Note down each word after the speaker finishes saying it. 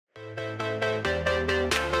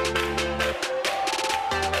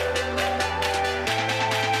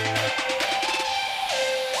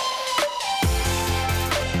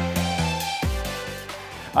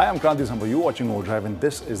I'm Kranti Sambhu. You're watching OVERDRIVE, and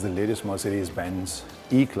this is the latest Mercedes-Benz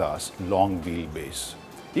E-Class Long Wheelbase.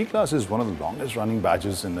 E-Class is one of the longest running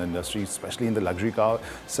badges in the industry, especially in the luxury car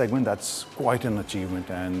segment. That's quite an achievement,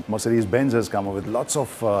 and Mercedes-Benz has come up with lots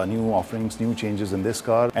of new offerings, new changes in this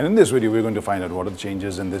car. And in this video, we're going to find out what are the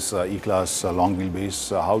changes in this E-Class Long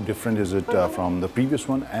Wheelbase, how different is it from the previous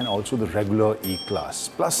one, and also the regular E-Class,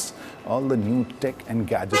 plus all the new tech and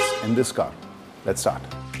gadgets in this car. Let's start.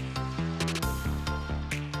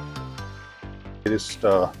 Latest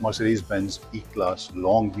Mercedes-Benz E-Class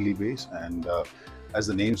Long Wheelbase, and as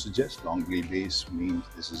the name suggests, long wheelbase means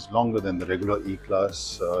this is longer than the regular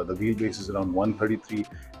E-Class. The wheelbase is around 133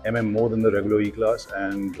 mm more than the regular E-Class,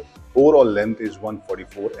 and overall length is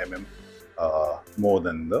 144 mm more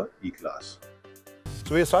than the E-Class.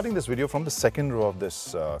 So we are starting this video from the second row of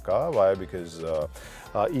this car. Why? Because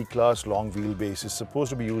E-Class long wheelbase is supposed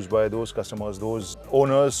to be used by those customers, those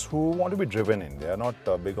owners who want to be driven in. They are not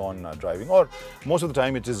big on driving, or most of the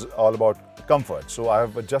time it is all about comfort. So I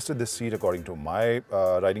have adjusted this seat according to my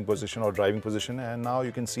riding position or driving position, and now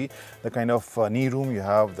you can see the kind of knee room you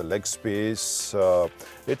have, the leg space.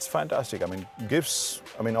 It's fantastic. I mean, gives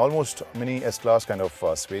almost mini S-Class kind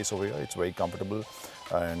of space over here. It's very comfortable,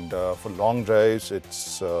 and for long drives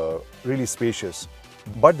it's really spacious.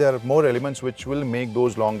 But there are more elements which will make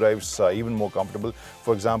those long drives even more comfortable.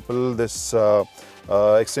 For example, this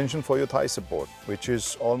extension for your thigh support, which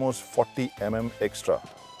is almost 40 mm extra.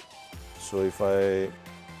 So if I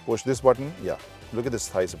push this button, yeah, look at this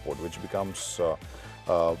thigh support, which becomes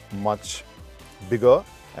much bigger.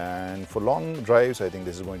 And for long drives, I think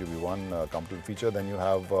this is going to be one comfortable feature. Then you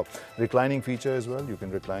have reclining feature as well. You can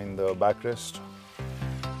recline the backrest.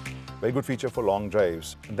 Very good feature for long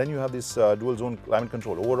drives. And then you have this dual zone climate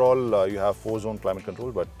control. Overall, you have 4-zone climate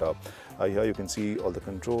control, but here you can see all the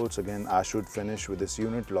controls. Again, ashwood finish with this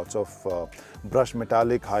unit, lots of brushed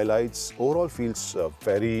metallic highlights. Overall feels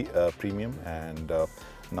very premium. And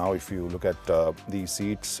now if you look at these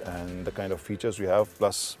seats and the kind of features we have,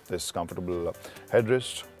 plus this comfortable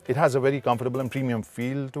headrest, it has a very comfortable and premium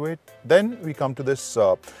feel to it. Then we come to this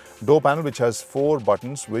door panel, which has 4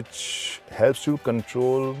 buttons, which helps you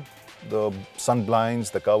control the sun blinds,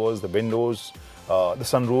 the covers, the windows, the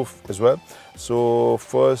sunroof as well. So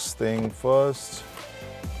first thing first,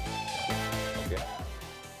 okay,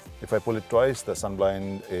 if I pull it twice, the sun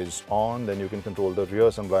blind is on. Then you can control the rear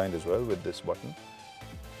sun blind as well with this button,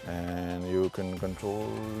 and you can control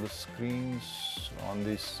the screens on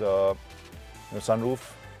this sunroof.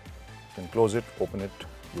 You can close it, open it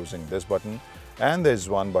using this button. And there's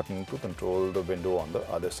one button to control the window on the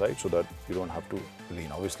other side, so that you don't have to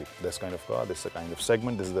lean. Obviously, this kind of car, this is the kind of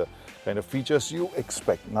segment, this is the kind of features you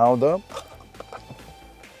expect. Now the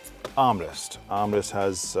armrest. Armrest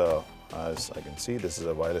has, as I can see, this is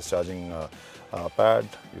a wireless charging pad.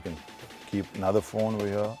 You can keep another phone over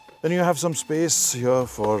here. Then you have some space here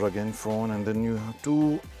for, again, phone, and then you have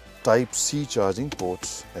 2 Type-C charging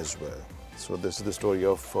ports as well. So this is the story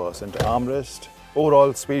of center armrest.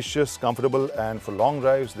 Overall spacious, comfortable, and for long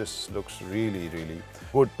drives, this looks really, really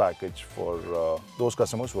good package for those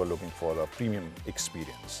customers who are looking for a premium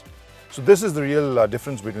experience. So this is the real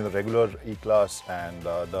difference between the regular E-Class and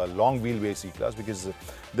the long wheelbase E-Class, because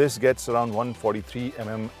this gets around 143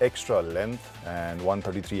 mm extra length and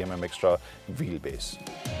 133 mm extra wheelbase.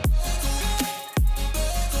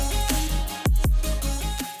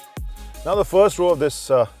 Now the first row of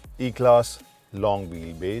this E-Class long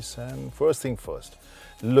wheelbase, and first thing first,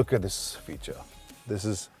 look at this feature. This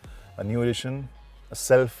is a new addition, a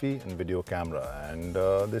selfie and video camera, and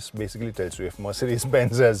this basically tells you if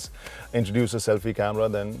Mercedes-Benz has introduced a selfie camera,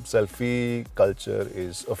 then selfie culture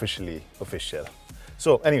is officially official.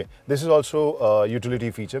 So anyway, this is also a utility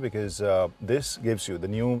feature, because this gives you the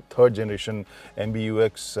new 3rd generation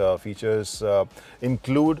MBUX features,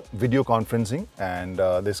 include video conferencing, and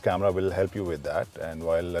this camera will help you with that. And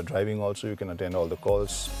while driving also, you can attend all the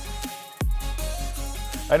calls.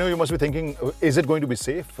 I know you must be thinking, is it going to be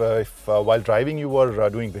safe if while driving you were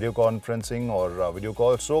doing video conferencing or video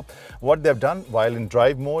calls? So what they've done, while in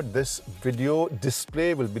drive mode, this video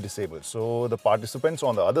display will be disabled. So the participants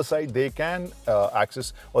on the other side, they can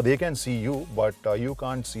access, or they can see you, but you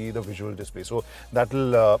can't see the visual display. So that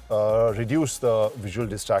will reduce the visual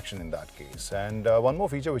distraction in that case. And one more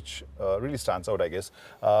feature which really stands out, I guess,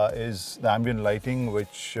 is the ambient lighting,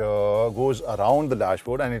 which goes around the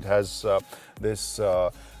dashboard, and it has this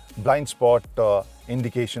blind spot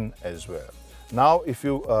indication as well. Now, if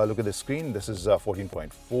you look at the screen, this is a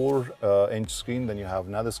 14.4 inch screen. Then you have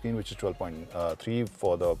another screen which is 12.3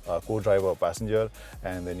 for the co-driver passenger,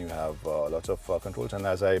 and then you have lots of controls. And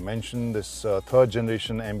as I mentioned, this third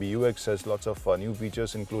generation MBUX has lots of new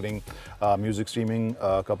features, including music streaming,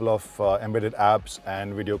 a couple of embedded apps,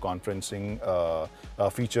 and video conferencing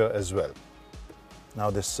feature as well. Now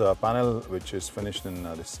this panel, which is finished in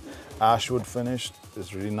this ashwood finish,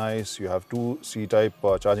 is really nice. You have two C-type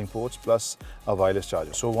charging ports plus a wireless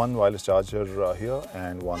charger. So one wireless charger here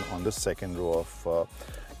and one on the second row of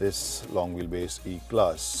this long wheelbase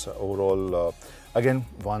E-Class. Overall, again,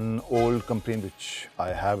 one old complaint which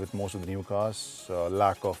I have with most of the new cars,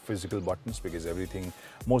 lack of physical buttons, because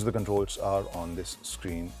most of the controls are on this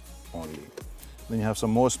screen only. Then you have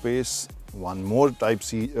some more space, one more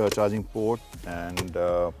Type-C charging port, and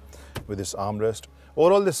with this armrest.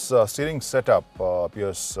 Overall, this steering setup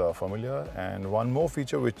appears familiar, and one more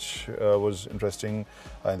feature which was interesting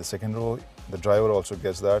in the second row, the driver also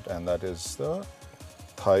gets that, and that is the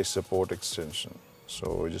thigh support extension.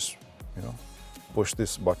 So just push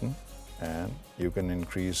this button and you can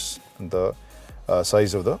increase the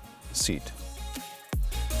size of the seat.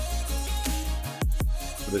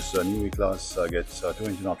 This new E-Class gets two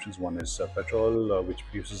engine options. One is petrol, which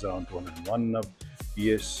produces around 201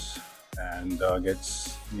 PS and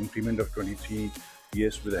gets an increment of 23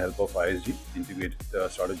 PS with the help of ISG, integrated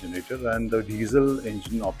starter generator, and the diesel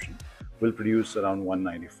engine option will produce around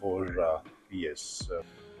 194 PS.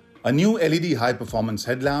 A new LED high-performance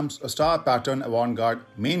headlamps, a star pattern avant-garde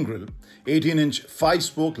main grille, 18-inch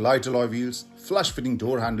 5-spoke light alloy wheels, flush-fitting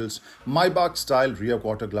door handles, Maybach-style rear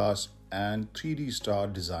quarter glass, and 3D star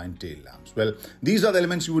design tail lamps. Well, these are the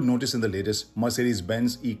elements you would notice in the latest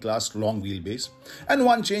Mercedes-Benz E-Class Long Wheelbase. And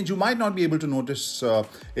one change you might not be able to notice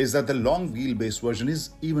is that the Long Wheelbase version is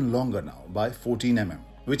even longer now by 14 mm,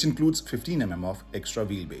 which includes 15 mm of extra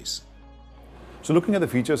wheelbase. So looking at the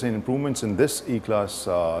features and improvements in this E-Class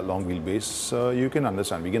long wheelbase, we can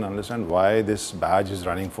understand why this badge is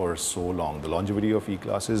running for so long. The longevity of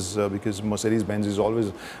E-Class is because Mercedes-Benz is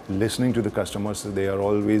always listening to the customers. They are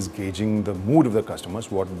always gauging the mood of the customers,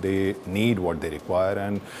 what they need, what they require,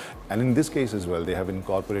 and in this case as well, they have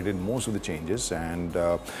incorporated most of the changes, and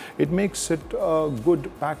it makes it a good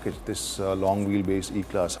package, this long wheelbase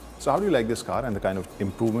E-Class. So how do you like this car and the kind of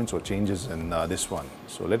improvements or changes in this one?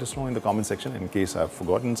 So let us know in the comment section. In case I've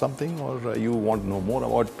forgotten something or you want to know more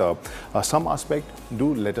about some aspect,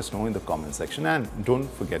 do let us know in the comment section, and don't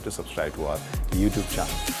forget to subscribe to our YouTube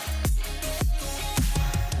channel.